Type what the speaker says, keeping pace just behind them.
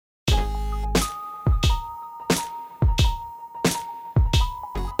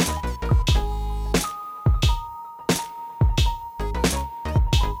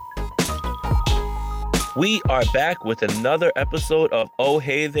We are back with another episode of Oh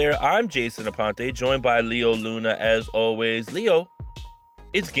Hey There. I'm Jason Aponte, joined by Leo Luna as always. Leo,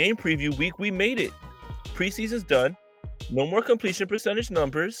 it's game preview week. We made it. Preseason's done. No more completion percentage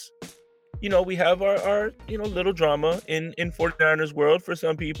numbers. We have our little drama in 49ers world for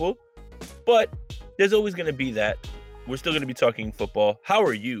some people, but there's always going to be that. We're still going to be talking football. How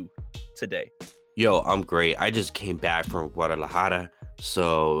are you today? Yo, I'm great. I just came back from Guadalajara.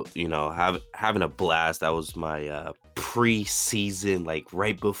 So, having a blast. That was my preseason, like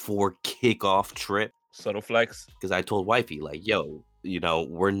right before kickoff trip. Subtle flex. Because I told wifey, like, yo,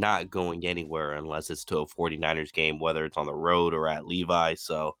 we're not going anywhere unless it's to a 49ers game, whether it's on the road or at Levi.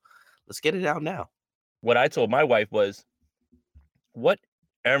 So let's get it out now. What I told my wife was, what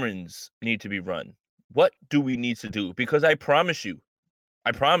errands need to be run? What do we need to do? Because I promise you,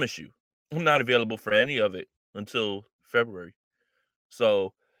 I'm not available for any of it until February.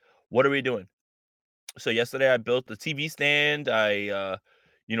 So what are we doing? So yesterday I built the TV stand. I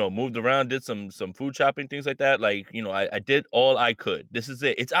moved around, did some food shopping, things like that. Like, I did all I could. This is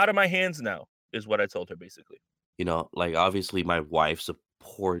it. It's out of my hands now, is what I told her basically. Like obviously my wife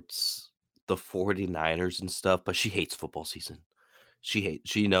supports the 49ers and stuff, but she hates football season.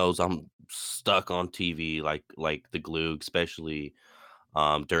 She knows I'm stuck on TV like the glue, especially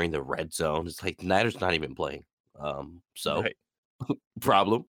during the red zone. It's like the Niners not even playing. So Right.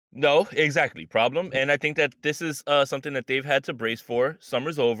 problem. No, exactly. Problem. And I think that this is something that they've had to brace for.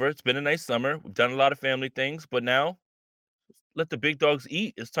 Summer's over. It's been a nice summer. We've done a lot of family things, but now let the big dogs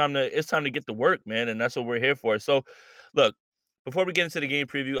eat. It's time to get to work, man, and that's what we're here for. So, look, before we get into the game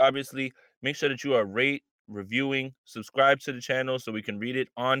preview, obviously, make sure that you are reviewing, subscribe to the channel so we can read it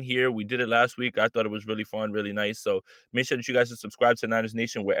on here. We did it last week. I thought it was really fun, really nice. So make sure that you guys are subscribed to Niners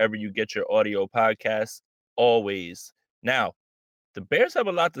Nation wherever you get your audio podcasts. Always. Now, the Bears have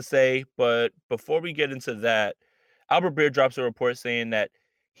a lot to say, but before we get into that, Albert Breer drops a report saying that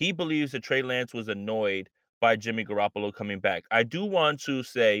he believes that Trey Lance was annoyed by Jimmy Garoppolo coming back. I do want to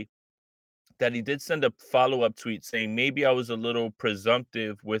say that he did send a follow-up tweet saying maybe I was a little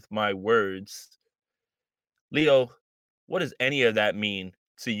presumptive with my words. Leo, what does any of that mean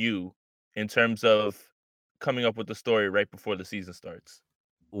to you in terms of coming up with the story right before the season starts?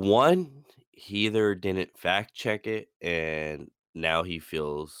 One, he either didn't fact check it and now he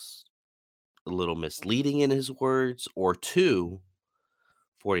feels a little misleading in his words, or two,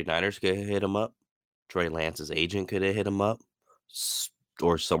 49ers could have hit him up. Trey Lance's agent could have hit him up.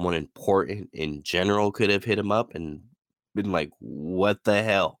 Or someone important in general could have hit him up and been like, what the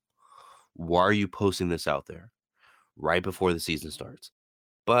hell? Why are you posting this out there right before the season starts?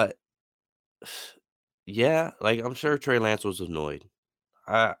 But yeah, like I'm sure Trey Lance was annoyed.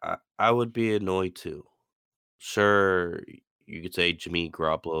 I would be annoyed too. Sure, you could say Jimmy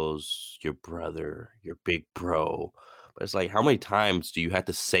Garoppolo's your brother, your big bro, but it's like, how many times do you have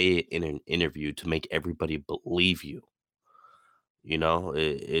to say it in an interview to make everybody believe you?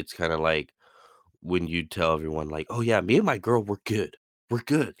 It's kind of like when you tell everyone, like, "Oh yeah, me and my girl, we're good,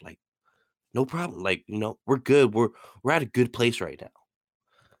 like no problem, like we're good, we're at a good place right now."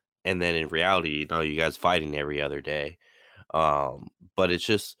 And then in reality, you guys fighting every other day. But it's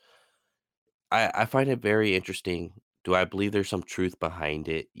just I find it very interesting. Do I believe there's some truth behind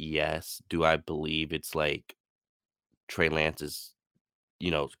it? Yes. Do I believe it's like Trey Lance is,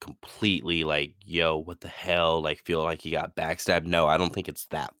 completely like, yo, what the hell? Like, feel like he got backstabbed? No, I don't think it's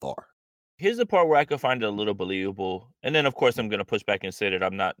that far. Here's the part where I could find it a little believable. And then, of course, I'm going to push back and say that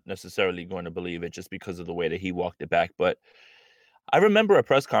I'm not necessarily going to believe it just because of the way that he walked it back. But I remember a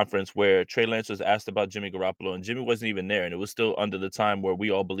press conference where Trey Lance was asked about Jimmy Garoppolo, and Jimmy wasn't even there. And it was still under the time where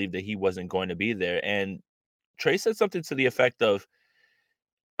we all believed that he wasn't going to be there. And Trey said something to the effect of,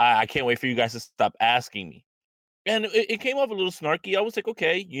 I can't wait for you guys to stop asking me. And it came off a little snarky. I was like,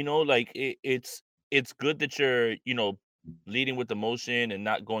 okay, like it's good that you're, leading with emotion and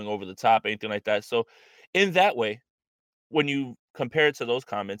not going over the top, anything like that. So in that way, when you compare it to those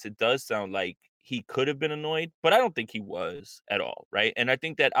comments, it does sound like he could have been annoyed, but I don't think he was at all, right? And I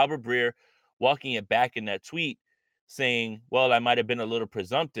think that Albert Breer walking it back in that tweet saying, well, I might have been a little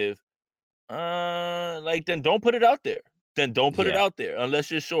presumptive, like then don't put it out there. Then don't put it Yeah. out there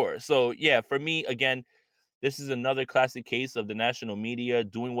unless you're sure. So yeah, for me, again, this is another classic case of the national media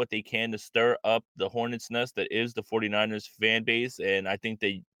doing what they can to stir up the hornet's nest that is the 49ers fan base. And I think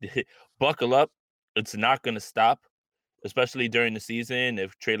they buckle up. It's not going to stop, especially during the season.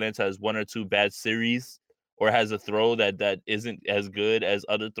 If Trey Lance has one or two bad series or has a throw that isn't as good as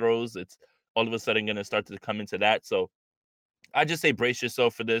other throws, it's all of a sudden going to start to come into that. So I just say brace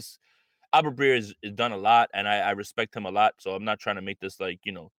yourself for this. Albert Breer has done a lot, and I respect him a lot. So I'm not trying to make this like,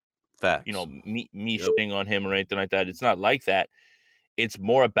 you know, Facts. me Yep. shitting on him or anything like that. It's not like that. It's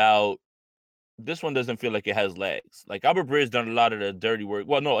more about this one doesn't feel like it has legs. Like Albert Breer has done a lot of the dirty work.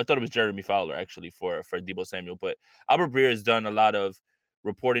 Well, no, I thought it was Jeremy Fowler actually for Debo Samuel, but Albert Breer has done a lot of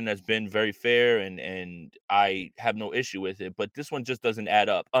reporting that's been very fair, and I have no issue with it. But this one just doesn't add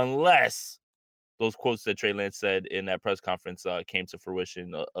up unless those quotes that Trey Lance said in that press conference came to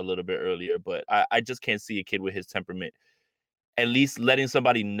fruition a little bit earlier. But I just can't see a kid with his temperament at least letting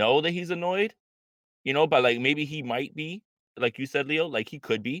somebody know that he's annoyed, but like maybe he might be, like you said, Leo, like he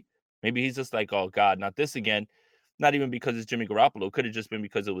could be. Maybe he's just like, oh God, not this again. Not even because it's Jimmy Garoppolo. Could have just been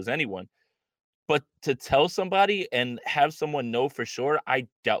because it was anyone. But to tell somebody and have someone know for sure, I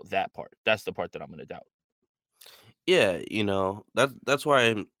doubt that part. That's the part that I'm gonna doubt. Yeah, that's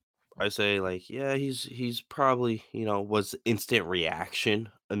why I say like, yeah, he's probably, was instant reaction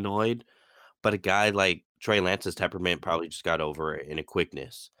annoyed, but a guy like Trey Lance's temperament probably just got over it in a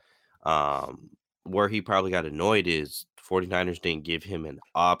quickness. Where he probably got annoyed is 49ers didn't give him an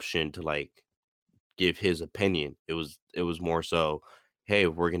option to like give his opinion. It was more so, hey,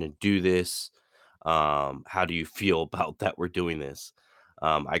 we're gonna do this. How do you feel about that we're doing this?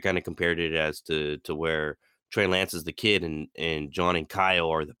 I kind of compared it as to where Trey Lance is the kid and John and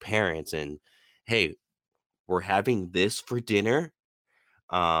Kyle are the parents, and hey, we're having this for dinner.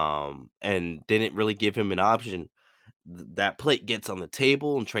 And didn't really give him an option. That plate gets on the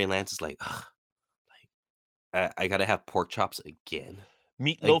table, and Trey Lance is like, "Ugh, I gotta have pork chops again,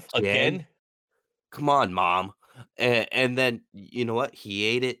 Meatloaf again. again. Come on, mom." And then you know what? He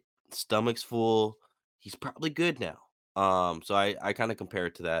ate it. Stomach's full. He's probably good now. So I kind of compare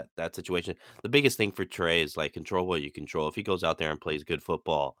it to that situation. The biggest thing for Trey is like control what you control. If he goes out there and plays good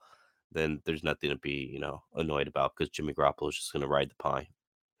football, then there's nothing to be annoyed about because Jimmy Garoppolo is just gonna ride the pine.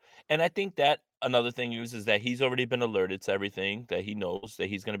 And I think that another thing is that he's already been alerted to everything, that he knows that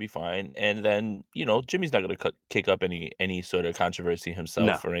he's gonna be fine, and then, Jimmy's not gonna kick up any sort of controversy No,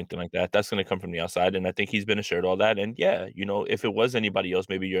 himself or anything like that. That's gonna come from the outside, and I think he's been assured all that, and yeah, if it was anybody else,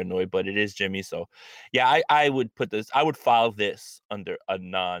 maybe you're annoyed, but it is Jimmy, so yeah, I would file this under a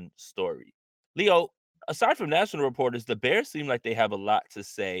non-story. Leo, aside from national reporters, the Bears seem like they have a lot to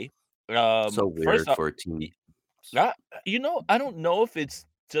say. so First weird off, for a team. I I don't know if it's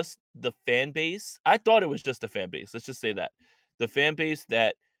just the fan base. I thought it was just the fan base. Let's just say that. The fan base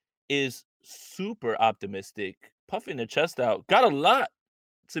that is super optimistic, puffing their chest out, got a lot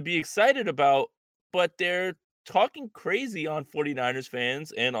to be excited about, but they're talking crazy on 49ers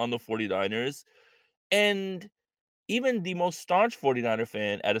fans and on the 49ers. And even the most staunch 49er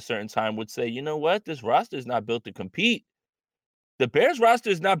fan at a certain time would say, you know what? This roster is not built to compete. The Bears roster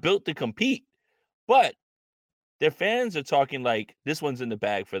is not built to compete. But their fans are talking like this one's in the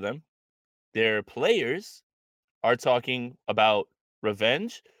bag for them. Their players are talking about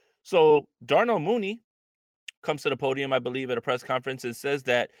revenge. So Darnell Mooney comes to the podium, I believe, at a press conference and says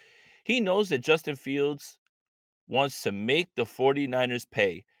that he knows that Justin Fields wants to make the 49ers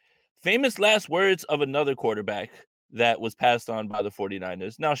pay. Famous last words of another quarterback that was passed on by the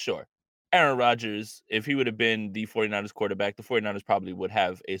 49ers. Now, sure, Aaron Rodgers, if he would have been the 49ers quarterback, the 49ers probably would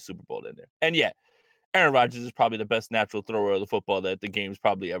have a Super Bowl in there. And yeah, Aaron Rodgers is probably the best natural thrower of the football that the game's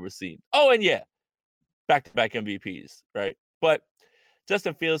probably ever seen. Oh, and yeah, back-to-back MVPs, right? But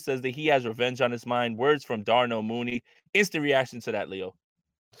Justin Fields says that he has revenge on his mind. Words from Darnell Mooney. Instant reaction to that, Leo.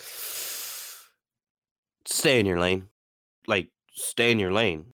 Stay in your lane. Like, stay in your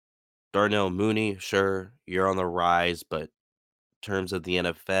lane. Darnell Mooney, sure, you're on the rise, but in terms of the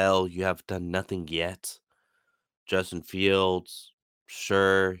NFL, you have done nothing yet. Justin Fields,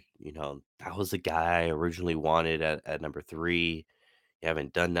 sure, that was the guy I originally wanted at number 3. You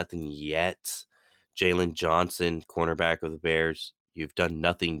haven't done nothing yet. Jalen Johnson, cornerback of the Bears, you've done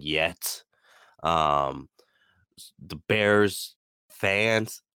nothing yet. Um, the Bears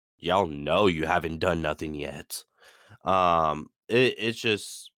fans, y'all know you haven't done nothing yet.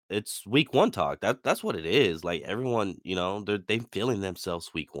 It's week 1 talk. That's what it is. Like everyone, they feeling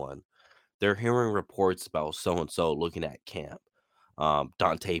themselves week 1. They're hearing reports about so and so looking at camp.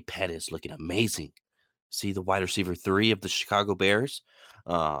 Dante Pettis looking amazing. See the wide receiver 3 of the Chicago Bears.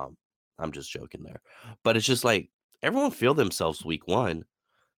 Um, I'm just joking there, but it's just like everyone feel themselves week 1.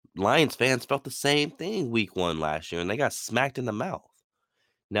 Lions fans felt the same thing week 1 last year, and they got smacked in the mouth.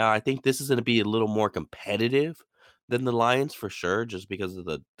 Now, I think this is gonna be a little more competitive than the Lions for sure, just because of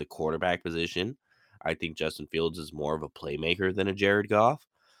the quarterback position. I think Justin Fields is more of a playmaker than a Jared Goff.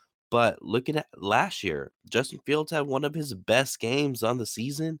 But looking at last year, Justin Fields had one of his best games on the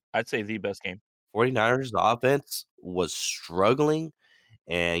season. I'd say the best game. 49ers offense was struggling,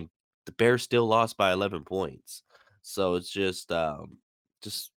 and the Bears still lost by 11 points. So it's just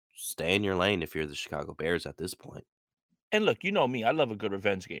stay in your lane if you're the Chicago Bears at this point. And look, you know me, I love a good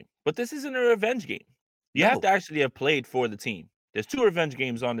revenge game, but this isn't a revenge game. You have No. to actually have played for the team. There's 2 revenge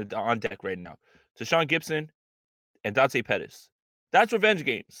games on deck right now. Tashawn Gibson and Dante Pettis. That's revenge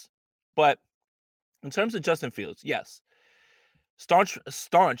games. But in terms of Justin Fields, yes, staunch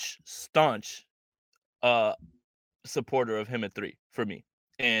uh supporter of him at 3 for me.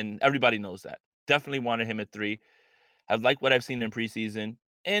 And everybody knows that. Definitely wanted him at 3. I've liked what I've seen in preseason.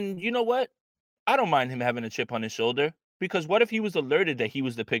 And you know what? I don't mind him having a chip on his shoulder because what if he was alerted that he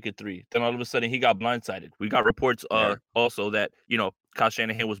was the pick at 3? Then all of a sudden he got blindsided. We got reports Yeah. also that, Kyle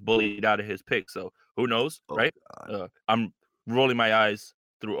Shanahan was bullied out of his pick. So who knows, Oh right? god. I'm rolling my eyes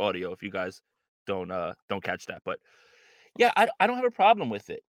through audio if you guys don't catch that. But yeah, I don't have a problem with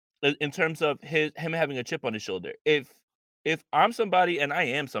it in terms of him having a chip on his shoulder. If I'm somebody and I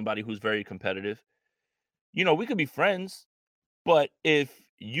am somebody who's very competitive, we could be friends, but if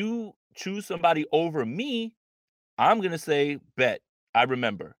you choose somebody over me, I'm gonna say, bet. I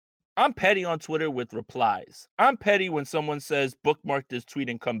remember. I'm petty on Twitter with replies. I'm petty when someone says bookmark this tweet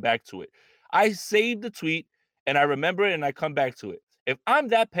and come back to it. I save the tweet and I remember it and I come back to it. If I'm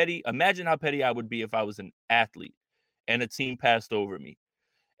that petty, imagine how petty I would be if I was an athlete and a team passed over me.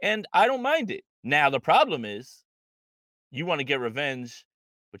 And I don't mind it. Now the problem is you want to get revenge,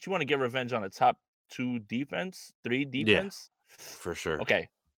 but you want to get revenge on a top 2 defense, 3 Yeah, defense. for sure. Okay.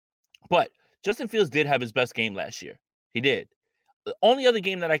 But Justin Fields did have his best game last year. He did. The only other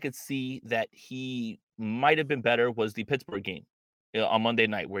game that I could see that he might have been better was the Pittsburgh game, on Monday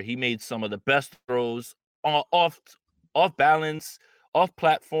night, where he made some of the best throws off balance, off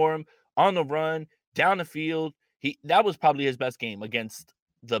platform, on the run, down the field. That was probably his best game against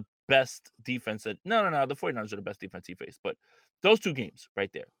the best defense that no, the 49ers are the best defense he faced, but those 2 games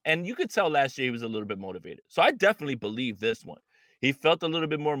right there. And you could tell last year he was a little bit motivated. So I definitely believe this one. He felt a little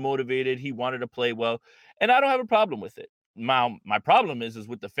bit more motivated. He wanted to play well, and I don't have a problem with it. My problem is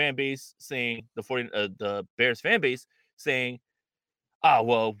with the fan base saying the Bears fan base saying, "Ah,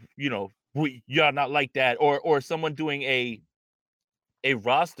 well, you're not like that," or someone doing a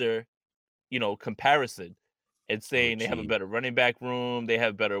roster, comparison and Oh saying they have a gee. better running back room, they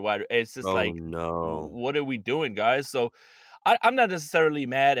have better wide. It's just Oh like, no. what are we doing, guys? So I'm not necessarily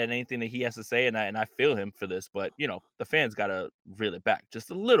mad at anything that he has to say, and I feel him for this, but the fans gotta reel it back just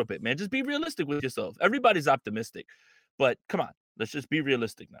a little bit, man. Just be realistic with yourself. Everybody's optimistic, but come on, let's just be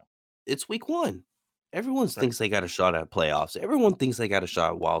realistic now. It's week 1. Everyone Right. thinks they got a shot at playoffs. Everyone thinks they got a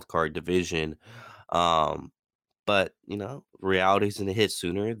shot at wild card division. Um, but reality's gonna hit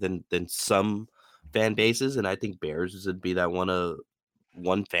sooner than some fan bases, and I think Bears would be that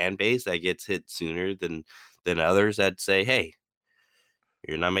one fan base that gets hit sooner than others that say, "Hey,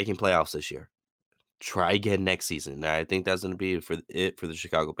 you're not making playoffs this year. Try again next season." And I think that's gonna be for the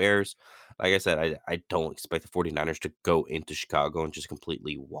Chicago Bears. Like I said, I don't expect the 49ers to go into Chicago and just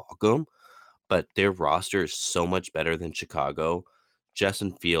completely walk them, but their roster is so much better than Chicago.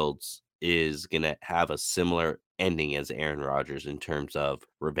 Justin Fields is gonna have a similar ending as Aaron Rodgers in terms of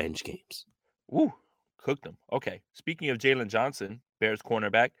revenge games. Woo, cooked them. Okay. Speaking of Jalen Johnson, Bears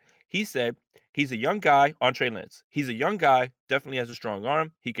cornerback, he said he's a young guy on Trey Lance. He's a young guy, definitely has a strong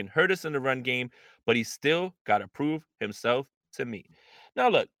arm. He can hurt us in the run game, but he's still got to prove himself to me. Now,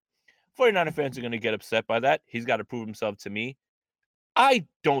 look, 49er fans are going to get upset by that. He's got to prove himself to me. I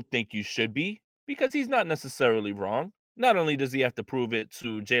don't think you should be because he's not necessarily wrong. Not only does he have to prove it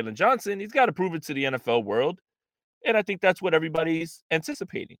to Jalen Johnson, he's got to prove it to the NFL world. And I think that's what everybody's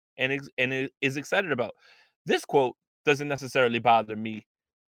anticipating and is excited about. This quote doesn't necessarily bother me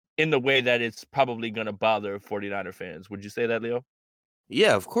in the way that it's probably going to bother 49er fans. Would you say that, Leo?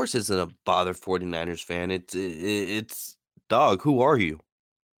 Yeah, of course it's gonna bother 49ers fan. It's dog, who are you?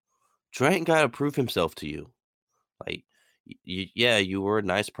 Trent gotta prove himself to you. Like, yeah, you were a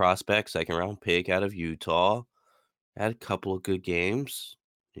nice prospect, second round pick out of Utah. Had a couple of good games,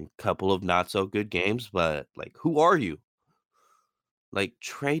 a couple of not so good games, but like, who are you? Like,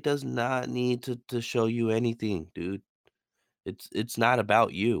 Trey does not need to show you anything, dude. It's not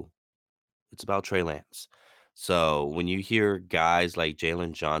about you. It's about Trey Lance. So when you hear guys like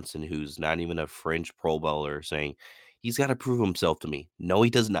Jalen Johnson, who's not even a fringe Pro Bowler, saying he's got to prove himself to me. No, he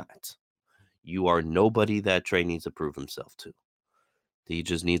does not. You are nobody that Trey needs to prove himself to. He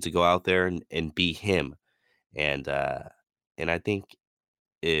just needs to go out there and be him. And I think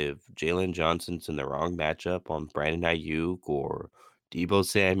if Jalen Johnson's in the wrong matchup on Brandon Ayuk or Debo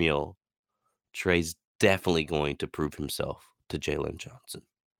Samuel, Trey's definitely going to prove himself to Jalen Johnson.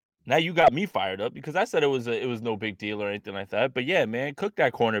 Now you got me fired up because I said it was no big deal or anything like that. But yeah, man, cook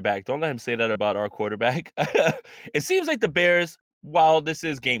that cornerback. Don't let him say that about our quarterback. It seems like the Bears while this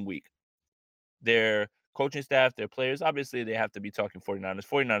is game week, their coaching staff, their players, obviously they have to be talking 49ers.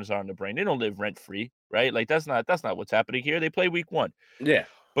 49ers are on the brain. They don't live rent free, right? Like that's not what's happening here. They play week 1. Yeah.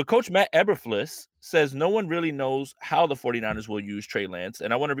 But Coach Matt Eberflus says no one really knows how the 49ers will use Trey Lance.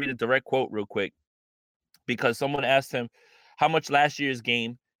 And I want to read a direct quote real quick because someone asked him how much last year's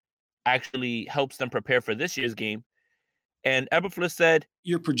game actually helps them prepare for this year's game. And Eberflus said,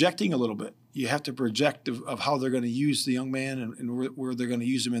 you're projecting a little bit. You have to project of how they're going to use the young man and where they're going to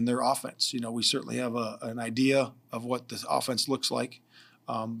use him in their offense. We certainly have an idea of what the offense looks like,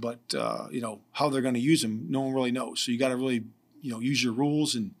 but how they're going to use him, no one really knows. So you got to really, use your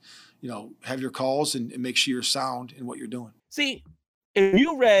rules and, have your calls and make sure you're sound in what you're doing. See, if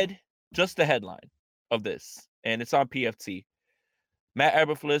you read just the headline of this, and it's on PFT, Matt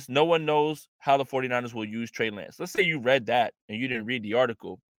Eberflus, no one knows how the 49ers will use Trey Lance. Let's say you read that and you didn't read the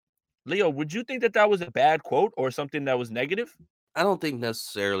article. Leo, would you think that that was a bad quote or something that was negative? I don't think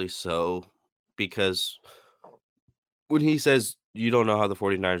necessarily so, because when he says you don't know how the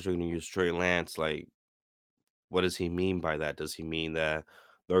 49ers are going to use Trey Lance, like, what does he mean by that? Does he mean that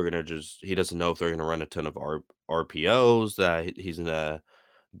they're going to he doesn't know if they're going to run a ton of RPOs, that he's going to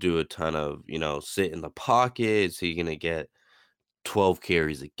do a ton of, sit in the pocket? Is he going to get 12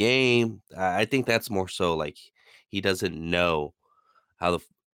 carries a game? I think that's more so like he doesn't know how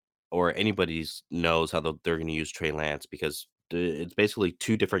or anybody's knows how they're going to use Trey Lance, because it's basically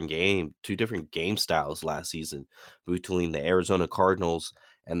two different game styles last season between the Arizona Cardinals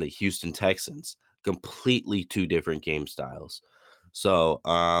and the Houston Texans. Completely two different game styles. So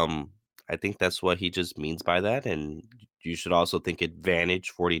I think that's what he just means by that. And you should also think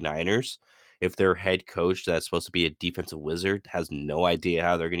advantage 49ers. If their head coach that's supposed to be a defensive wizard has no idea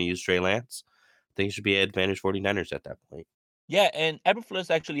how they're going to use Trey Lance, I think it should be advantage 49ers at that point. Yeah, and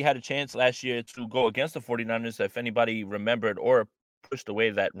Eberflus actually had a chance last year to go against the 49ers, if anybody remembered or pushed away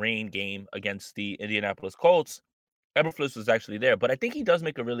that rain game against the Indianapolis Colts. Eberflus was actually there, but I think he does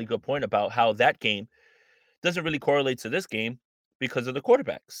make a really good point about how that game doesn't really correlate to this game because of the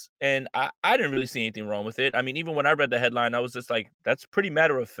quarterbacks. And I didn't really see anything wrong with it. I mean, even when I read the headline, I was just like, that's pretty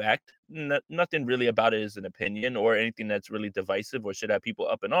matter of fact. Nothing really about it is an opinion or anything that's really divisive or should have people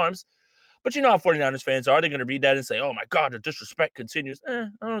up in arms. But you know how 49ers fans are. They're going to read that and say, oh my God, the disrespect continues. I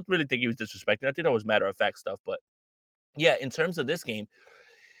don't really think he was disrespecting. I think that was matter of fact stuff. But yeah, in terms of this game,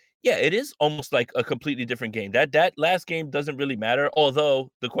 yeah, it is almost like a completely different game. That last game doesn't really matter,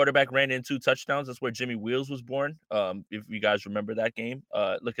 although the quarterback ran in 2 touchdowns. That's where Jimmy Wheels was born. If you guys remember that game,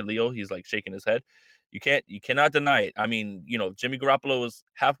 look at Leo. He's like shaking his head. You cannot deny it. I mean, Jimmy Garoppolo was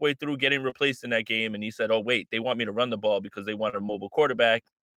halfway through getting replaced in that game, and he said, "Oh wait, they want me to run the ball because they want a mobile quarterback."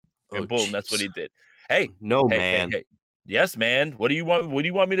 Oh, And boom, that's what jeez. he did. Hey, No, hey, hey, man. hey. Yes, man. What do you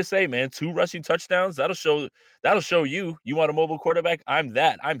want me to say, man? 2 rushing touchdowns? That'll show you. You want a mobile quarterback? I'm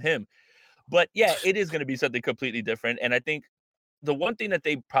that. I'm him. But yeah, it is gonna be something completely different. And I think the one thing that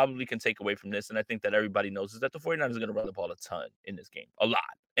they probably can take away from this, and I think that everybody knows, is that the 49ers are gonna run the ball a ton in this game. A lot.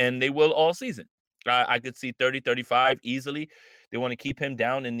 And they will all season. I could see 30, 35 easily. They want to keep him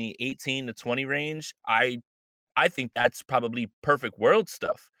down in the 18 to 20 range. I think that's probably perfect world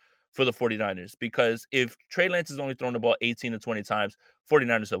stuff for the 49ers because if Trey Lance has only thrown the ball 18 to 20 times,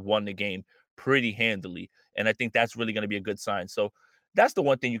 49ers have won the game pretty handily. And I think that's really going to be a good sign. So that's the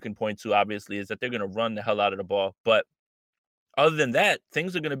one thing you can point to, obviously, is that they're going to run the hell out of the ball. But other than that,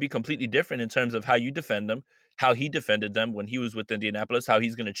 things are going to be completely different in terms of how you defend them, how he defended them when he was with Indianapolis, how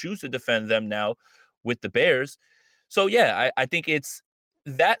he's going to choose to defend them now with the Bears. So yeah, I think it's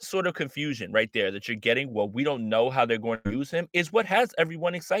that sort of confusion right there that you're getting. Well, we don't know how they're going to use him is what has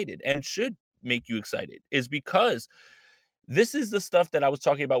everyone excited and should make you excited, is because this is the stuff that I was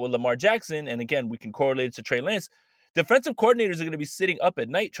talking about with Lamar Jackson. And again, we can correlate it to Trey Lance. Defensive coordinators are going to be sitting up at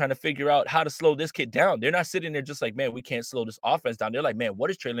night trying to figure out how to slow this kid down. They're not sitting there just like, man, we can't slow this offense down. They're like, man, what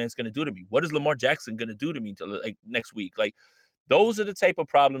is Trey Lance going to do to me? What is Lamar Jackson going to do to me like next week? Like those are the type of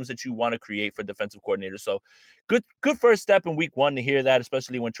problems that you want to create for defensive coordinators. So good first step in week 1 to hear that,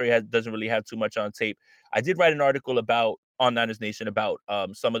 especially when Trey doesn't really have too much on tape. I did write an article about on Niners Nation about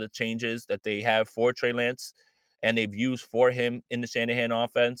some of the changes that they have for Trey Lance and they've used for him in the Shanahan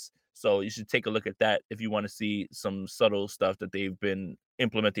offense. So you should take a look at that if you want to see some subtle stuff that they've been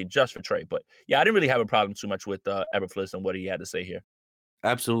implementing just for Trey. But yeah, I didn't really have a problem too much with Eberflus and what he had to say here.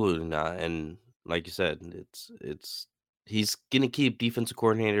 Absolutely not. And like you said, it's he's gonna keep defensive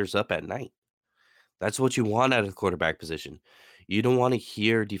coordinators up at night. That's what you want out of the quarterback position. You don't want to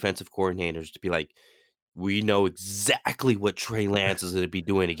hear defensive coordinators to be like, we know exactly what Trey Lance is going to be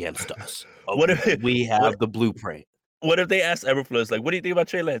doing against us. What Okay, if we what have the blueprint. what if they asked Eberflus, like, what do you think about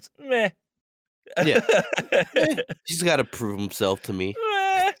Trey Lance? Meh. Yeah. He's got to prove himself to me.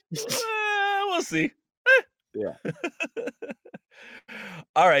 We'll see. Yeah.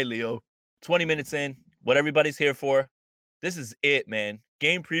 All right, Leo. 20 minutes in. What everybody's here for. This is it, man.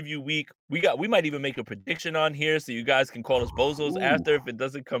 Game preview week. We might even make a prediction on here so you guys can call us bozos after if it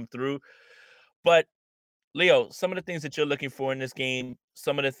doesn't come through. But Leo, some of the things that you're looking for in this game,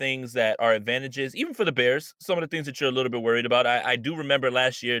 some of the things that are advantages, even for the Bears, some of the things that you're a little bit worried about. I do remember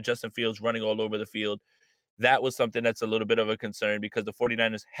last year Justin Fields running all over the field. That was something that's a little bit of a concern because the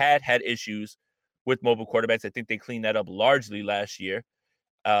 49ers had issues with mobile quarterbacks. I think they cleaned that up largely last year.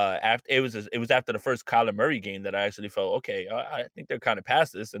 After it was after the first Kyler Murray game that I actually felt okay. I think they're kind of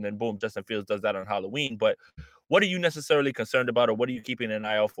past this, and then boom, Justin Fields does that on Halloween. But what are you necessarily concerned about, or what are you keeping an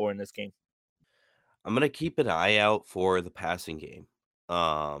eye out for in this game? I'm gonna keep an eye out for the passing game.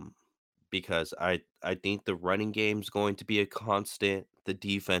 Um, because I think the running game's going to be a constant. The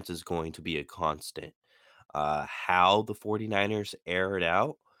defense is going to be a constant. How the 49ers air it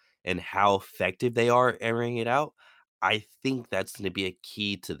out and how effective they are airing it out, I think that's going to be a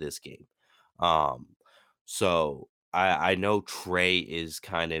key to this game. Um, so I know Trey is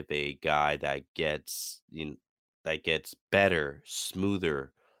kind of a guy that gets better,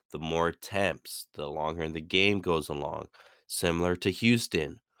 smoother, the more attempts, the longer the game goes along. Similar to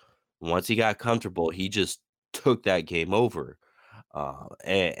Houston, once he got comfortable, he just took that game over.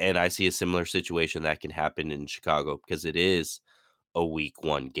 And I see a similar situation that can happen in Chicago because it is a week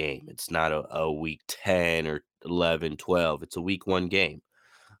 1 game. It's not a week 10 or 11, 12. It's a week 1 game.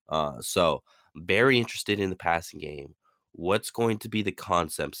 So very interested in the passing game. What's going to be the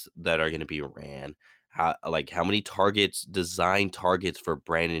concepts that are going to be ran? How many targets, design targets for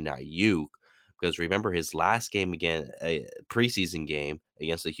Brandon Ayuk? Because remember his last game again, a preseason game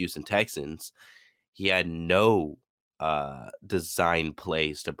against the Houston Texans, he had no design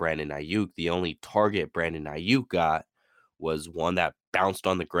plays to Brandon Ayuk. The only target Brandon Ayuk got was one that bounced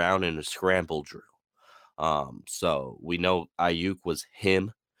on the ground in a scramble drill. So we know Ayuk was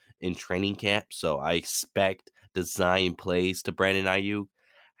him in training camp. So I expect design plays to Brandon Ayuk.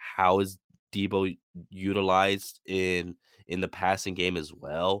 How is Debo utilized in the passing game as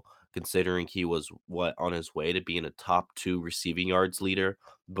well? Considering he was on his way to being a top 2 receiving yards leader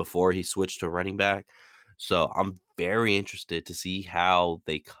before he switched to running back. So I'm very interested to see how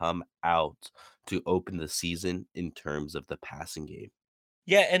they come out to open the season in terms of the passing game.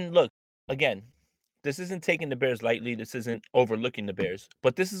 Yeah, and look, again, this isn't taking the Bears lightly. This isn't overlooking the Bears,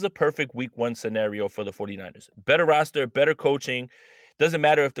 but this is a perfect week 1 scenario for the 49ers. Better roster, better coaching. Doesn't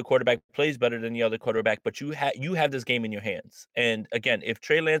matter if the quarterback plays better than the other quarterback, but you have this game in your hands. And again, if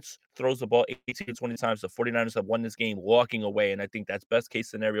Trey Lance throws the ball 18 to 20 times, the 49ers have won this game walking away. And I think that's best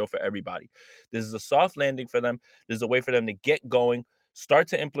case scenario for everybody. This is a soft landing for them. This is a way for them to get going, start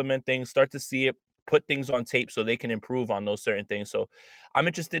to implement things, start to see it, put things on tape so they can improve on those certain things. So I'm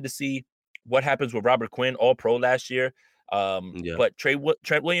interested to see what happens with Robert Quinn, all pro last year. Yeah. But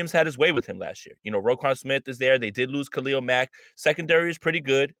Trent Williams had his way with him last year. Roquan Smith is there. They did lose Khalil Mack. Secondary is pretty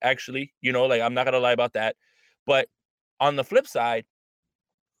good, actually. I'm not going to lie about that. But on the flip side,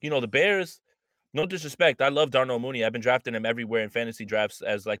 the Bears, no disrespect, I love Darnell Mooney. I've been drafting him everywhere in fantasy drafts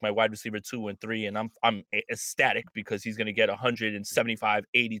as like my wide receiver 2 and 3, and I'm ecstatic because he's going to get 175,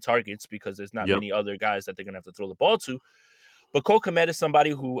 80 targets because there's not Yep. many other guys that they're going to have to throw the ball to. But Cole Kmet is somebody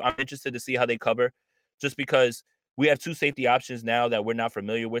who I'm interested to see how they cover, just because we have 2 safety options now that we're not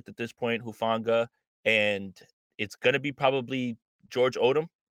familiar with at this point, Hufanga, and it's going to be probably George Odom.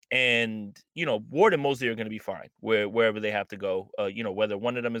 And, Ward and Mosley are going to be fine wherever they have to go. Whether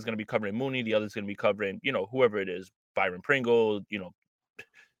one of them is going to be covering Mooney, the other is going to be covering, whoever it is, Byron Pringle,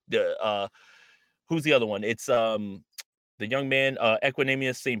 the who's the other one? It's the young man,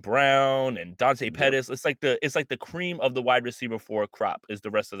 Equanimous St. Brown and Dante Pettis. It's like the cream of the wide receiver 4 crop is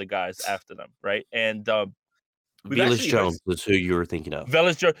the rest of the guys after them, right? And Velus Jones is who you were thinking of.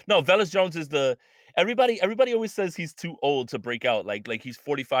 Velus Jones is the everybody always says he's too old to break out. Like he's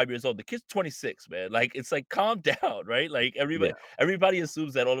 45 years old. The kid's 26, man. Like it's like calm down, right? Like everybody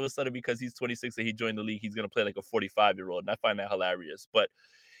assumes that all of a sudden because he's 26 and he joined the league, he's gonna play like a 45-year-old. And I find that hilarious. But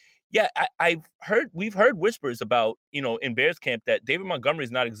yeah, we've heard whispers about, in Bears camp that David Montgomery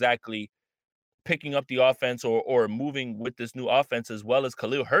is not exactly picking up the offense or moving with this new offense as well as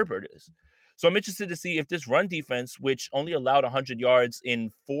Khalil Herbert is. So I'm interested to see if this run defense, which only allowed 100 yards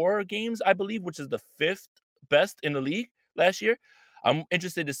in 4 games, I believe, which is the 5th best in the league last year. I'm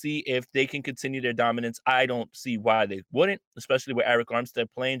interested to see if they can continue their dominance. I don't see why they wouldn't, especially with Eric Armstead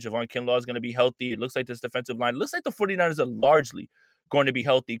playing. Javon Kinlaw is going to be healthy. It looks like this defensive line, looks like the 49ers are largely going to be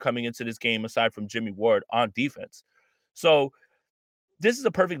healthy coming into this game, aside from Jimmy Ward on defense. So this is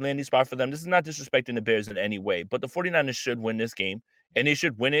a perfect landing spot for them. This is not disrespecting the Bears in any way, but the 49ers should win this game, and they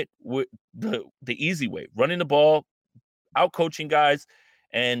should win it with the easy way, running the ball, out coaching guys,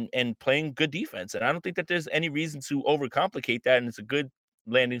 and playing good defense. And I don't think that there's any reason to overcomplicate that, and it's a good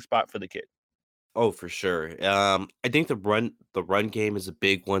landing spot for the kid. Oh, for sure. I think the run game is a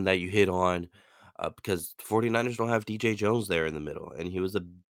big one that you hit on, because the 49ers don't have DJ Jones there in the middle, and he was a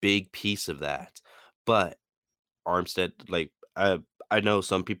big piece of that. But Armstead, like, I know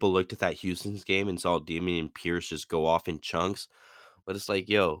some people looked at that Houston's game and saw Damian Pierce just go off in chunks, but it's like,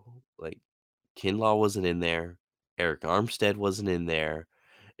 yo, like, Kinlaw wasn't in there, Eric Armstead wasn't in there.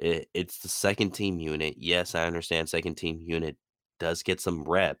 It's the second team unit. Yes, I understand second team unit does get some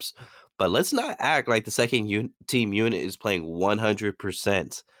reps, but let's not act like the team unit is playing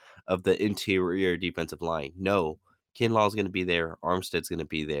 100% of the interior defensive line. No, Kinlaw's going to be there, Armstead's going to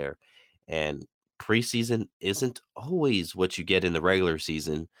be there, and preseason isn't always what you get in the regular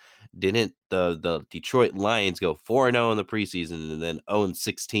season. Didn't the Detroit Lions go 4-0 in the preseason and then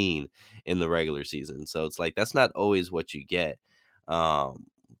 0-16 in the regular season? So it's like that's not always what you get. Um,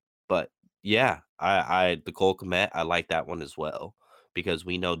 but yeah, I the Cole Kmet, I like that one as well because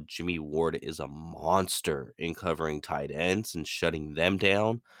we know Jimmy Ward is a monster in covering tight ends and shutting them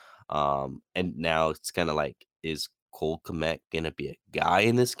down. And now it's kind of like, is Cole Kmet gonna be a guy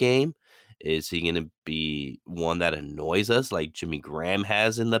in this game? Is he gonna be one that annoys us like Jimmy Graham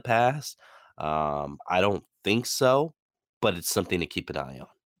has in the past? I don't think so, but it's something to keep an eye on.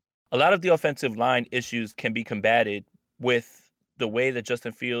 A lot of the offensive line issues can be combated with the way that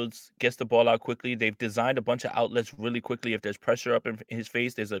Justin Fields gets the ball out quickly. They've designed a bunch of outlets really quickly. If there's pressure up in his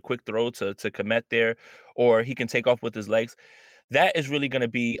face, there's a quick throw to Komet there, or he can take off with his legs. That is really going to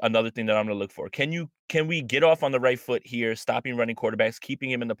be another thing that I'm going to look for. Can we get off on the right foot here, stopping running quarterbacks, keeping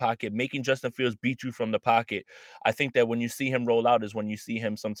him in the pocket, making Justin Fields beat you from the pocket? I think that when you see him roll out is when you see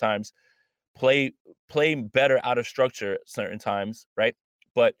him sometimes play play better out of structure certain times, right?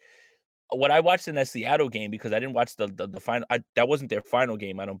 But what I watched in that Seattle game, because I didn't watch the final, that wasn't their final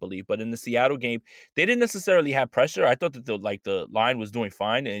game, I don't believe. But in the Seattle game, they didn't necessarily have pressure. I thought that the line was doing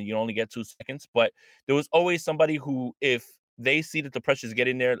fine, and you only get 2 seconds. But there was always somebody who, if they see that the pressure is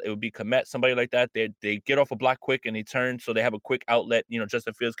getting there, it would be Komet, somebody like that. They get off a block quick and they turn, so they have a quick outlet.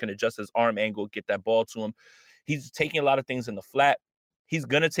 Justin Fields can adjust his arm angle, get that ball to him. He's taking a lot of things in the flat. He's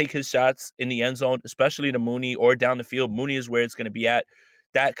gonna take his shots in the end zone, especially to Mooney or down the field. Mooney is where it's gonna be at.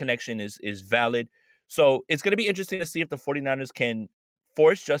 That connection is valid. So it's going to be interesting to see if the 49ers can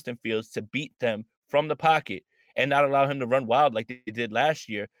force Justin Fields to beat them from the pocket and not allow him to run wild like they did last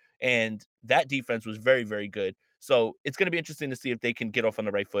year. And that defense was very, very good. So it's going to be interesting to see if they can get off on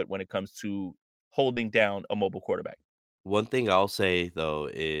the right foot when it comes to holding down a mobile quarterback. One thing I'll say though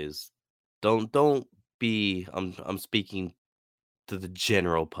is don't be I'm speaking to the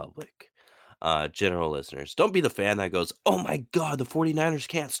general public, general listeners. Don't be the fan that goes, "Oh my god, the 49ers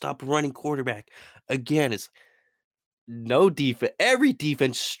can't stop a running quarterback." Again, it's no defense. Every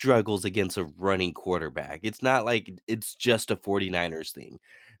defense struggles against a running quarterback. It's not like it's just a 49ers thing.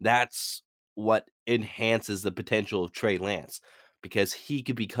 That's what enhances the potential of Trey Lance because he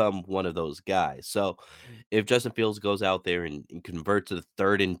could become one of those guys. So if Justin Fields goes out there and converts to the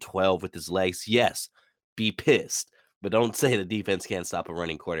 3rd and 12 with his legs, yes, be pissed. But don't say the defense can't stop a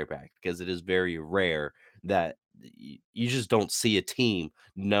running quarterback because it is very rare that you just don't see a team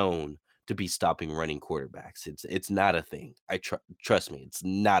known to be stopping running quarterbacks. It's not a thing. Trust me, it's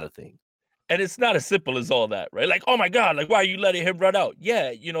not a thing. And it's not as simple as all that, right? Like, oh my God, like, why are you letting him run out?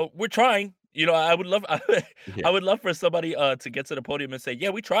 Yeah, we're trying. I would love I Yeah. would love for somebody to get to the podium and say, yeah,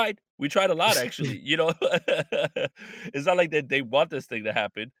 we tried. We tried a lot actually. It's not like that they want this thing to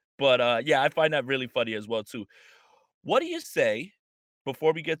happen. But yeah, I find that really funny as well too. What do you say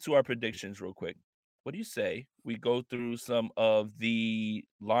before we get to our predictions real quick? What do you say we go through some of the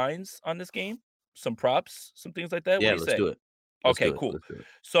lines on this game, some props, some things like that? What Yeah, do you let's say? do it. Let's Okay, do it. cool. Let's do it.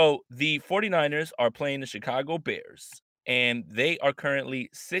 So the 49ers are playing the Chicago Bears, and they are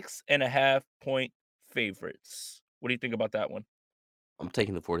currently 6.5 point favorites. What do you think about that one? I'm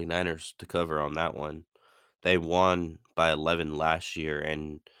taking the 49ers to cover on that one. They won by 11 last year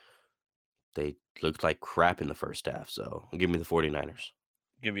and they looked like crap in the first half. So give me the 49ers.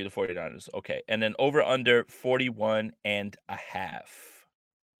 Give you the 49ers. Okay. And then over under 41.5.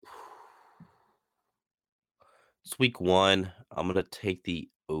 It's week one. I'm going to take the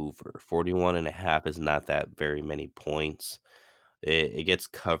over. 41.5 is not that very many points. It gets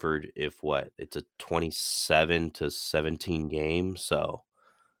covered if what? It's a 27-17 game. So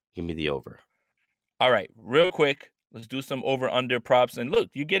give me the over. All right, real quick, let's do some over under props. And look,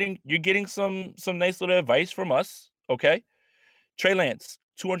 you're getting some nice little advice from us. Okay. Trey Lance,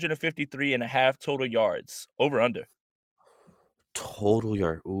 253.5 total yards. Over, under. Total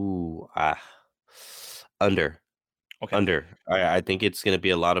yard. Ooh, under. Okay. Under. I think it's going to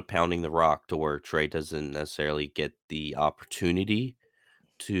be a lot of pounding the rock to where Trey doesn't necessarily get the opportunity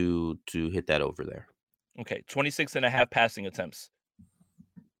to hit that over there. Okay. 26.5 passing attempts.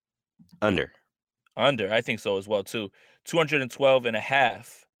 Under. Under. I think so as well, too. 212.5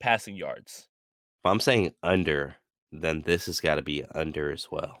 passing yards. If I'm saying under, then this has got to be under as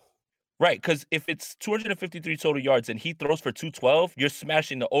well. Right, because if it's 253 total yards and he throws for 212, you're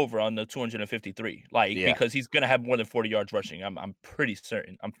smashing the over on the 253. Yeah. Because he's gonna have more than 40 yards rushing. I'm pretty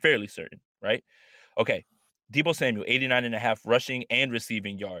certain. I'm fairly certain, right? Okay. Deebo Samuel, 89.5 rushing and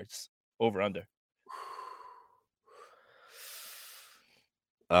receiving yards. Over, under.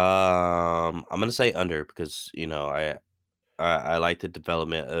 I'm gonna say under because I like the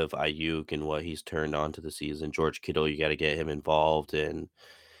development of Ayuk and what he's turned on to the season. George Kittle, you got to get him involved. And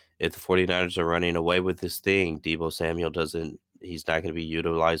if the 49ers are running away with this thing, Deebo Samuel he's not going to be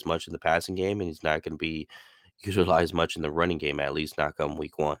utilized much in the passing game, and he's not going to be utilized much in the running game, at least not come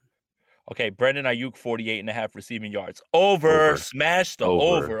week 1. Okay, Brandon Ayuk, 48.5 receiving yards. Over. Smash the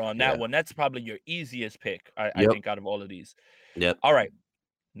over on that one. That's probably your easiest pick, I think, out of all of these. Yep. All right.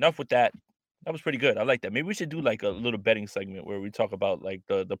 Enough with that. That was pretty good. I like that. Maybe we should do like a little betting segment where we talk about like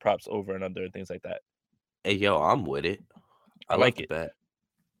the props over and under and things like that. Hey, yo, I'm with it. I like it. Bet.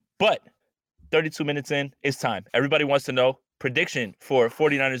 But 32 minutes in, it's time. Everybody wants to know prediction for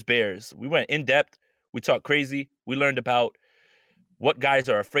 49ers Bears. We went in depth. We talked crazy. We learned about what guys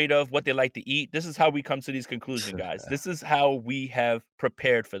are afraid of, what they like to eat. This is how we come to these conclusions, guys. This is how we have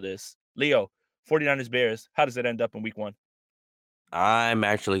prepared for this. Leo, 49ers Bears, how does it end up in week 1? I'm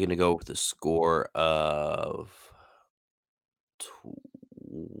actually going to go with a score of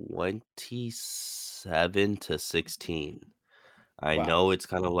 27-16. I know it's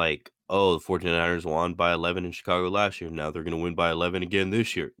kind of like, oh, the 49ers won by 11 in Chicago last year. Now they're going to win by 11 again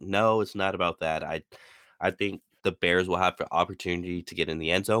this year. No, it's not about that. I think the Bears will have the opportunity to get in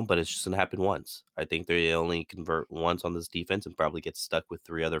the end zone, but it's just going to happen once. I think they only convert once on this defense and probably get stuck with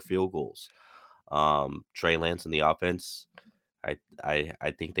 3 other field goals. Trey Lance in the offense, I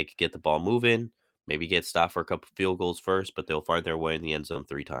think they could get the ball moving, maybe get stopped for a couple field goals first, but they'll find their way in the end zone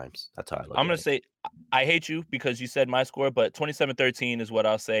 3 times. That's how I look at it. I'm going to say, I hate you because you said my score, but 27-13 is what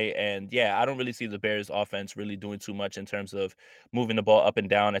I'll say. And yeah, I don't really see the Bears offense really doing too much in terms of moving the ball up and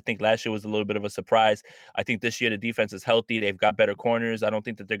down. I think last year was a little bit of a surprise. I think this year the defense is healthy. They've got better corners. I don't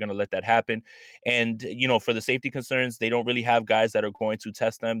think that they're going to let that happen. And, for the safety concerns, they don't really have guys that are going to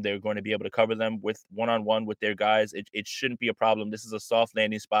test them. They're going to be able to cover them with one-on-one with their guys. It shouldn't be a problem. This is a soft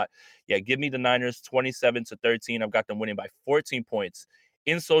landing spot. Yeah, give me the Niners 27-13. I've got them winning by 14 points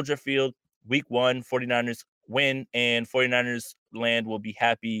in Soldier Field. Week 1, 49ers win, and 49ers land will be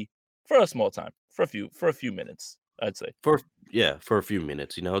happy for a small time, for a few minutes, I'd say. For a few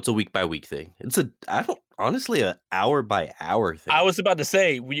minutes. It's a week by week thing. Honestly, an hour by hour thing. I was about to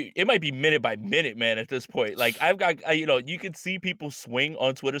say, it might be minute by minute, man, at this point. Like, I've got, you can see people swing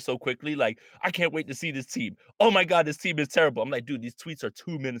on Twitter so quickly. Like, I can't wait to see this team. Oh my God, this team is terrible. I'm like, dude, these tweets are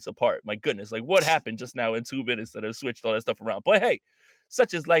 2 minutes apart. My goodness. Like, what happened just now in 2 minutes that have switched all that stuff around? But hey,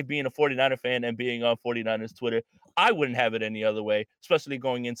 such is life being a 49er fan and being on 49ers Twitter. I wouldn't have it any other way, especially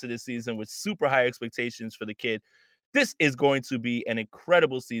going into this season with super high expectations for the kid. This is going to be an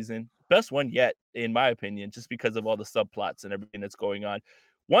incredible season. Best one yet, in my opinion, just because of all the subplots and everything that's going on.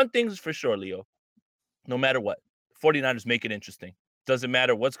 One thing's for sure, Leo, no matter what, 49ers make it interesting. Doesn't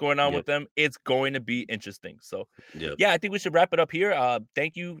matter what's going on with them. It's going to be interesting. So, yeah, I think we should wrap it up here.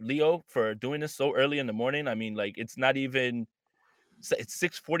 Thank you, Leo, for doing this so early in the morning. I mean, like, it's not even... It's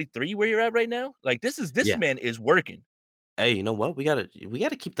 6:43 where you're at right now. Like this man is working. Hey, you know what? We gotta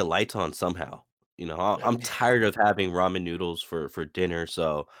keep the lights on somehow. I'm tired of having ramen noodles for dinner,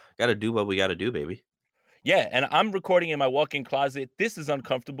 so gotta do what we gotta do, baby. Yeah, and I'm recording in my walk-in closet. This is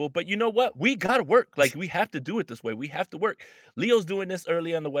uncomfortable, but you know what? We gotta work. Like we have to do it this way. We have to work. Leo's doing this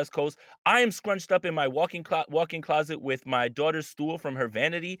early on the West Coast. I am scrunched up in my walk-in closet with my daughter's stool from her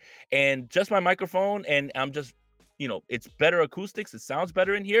vanity and just my microphone, and I'm just. It's better acoustics. It sounds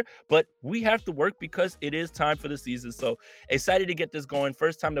better in here, but we have to work because it is time for the season. So excited to get this going.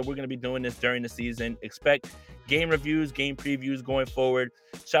 First time that we're going to be doing this during the season. Expect game reviews, game previews going forward.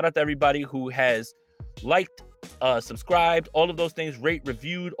 Shout out to everybody who has liked, subscribed, all of those things, rate,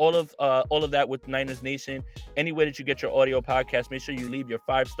 reviewed, all of that with Niners Nation. Any way that you get your audio podcast, make sure you leave your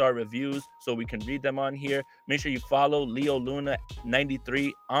 5-star reviews so we can read them on here. Make sure you follow Leo Luna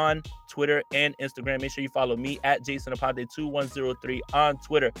 93 on Twitter and Instagram. Make sure you follow me at Jason Aponte 2103 on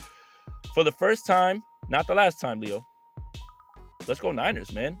Twitter. For the first time, not the last time, Leo, let's go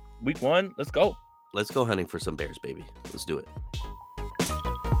Niners, man. Week 1, let's go. Let's go hunting for some bears, baby. Let's do it.